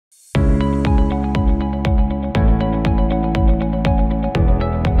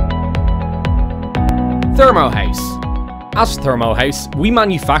Thermohouse. At Thermohouse, we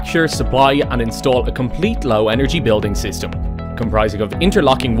manufacture, supply and install a complete low-energy building system, comprising of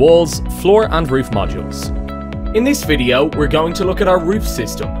interlocking walls, floor and roof modules. In this video, we're going to look at our roof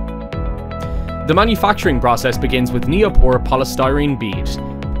system. The manufacturing process begins with neopore polystyrene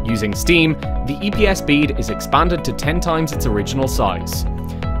bead. Using steam, the EPS bead is expanded to 10 times its original size.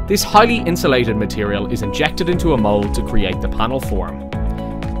 This highly insulated material is injected into a mould to create the panel form.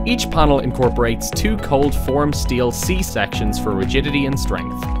 Each panel incorporates two cold form steel C-sections for rigidity and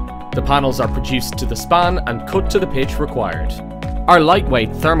strength. The panels are produced to the span and cut to the pitch required. Our lightweight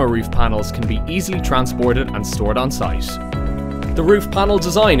Thermoroof panels can be easily transported and stored on site. The roof panel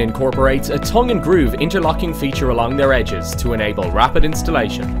design incorporates a tongue and groove interlocking feature along their edges to enable rapid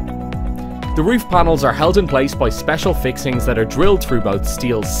installation. The roof panels are held in place by special fixings that are drilled through both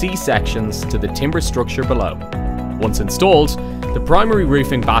steel C-sections to the timber structure below. Once installed, the primary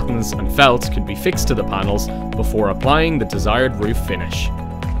roofing battens and felt can be fixed to the panels before applying the desired roof finish.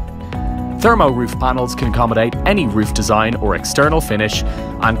 Thermoroof panels can accommodate any roof design or external finish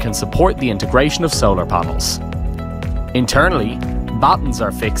and can support the integration of solar panels. Internally, battens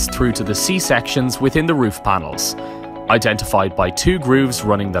are fixed through to the C-sections within the roof panels, identified by two grooves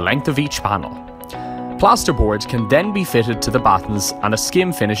running the length of each panel. Plasterboard can then be fitted to the battens and a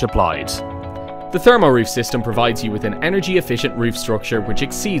skim finish applied. The Thermoroof system provides you with an energy-efficient roof structure which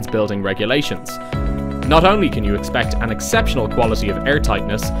exceeds building regulations. Not only can you expect an exceptional quality of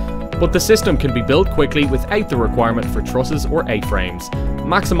airtightness, but the system can be built quickly without the requirement for trusses or A-frames,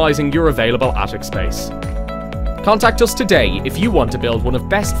 maximising your available attic space. Contact us today if you want to build one of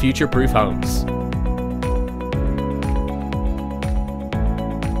best future-proof homes.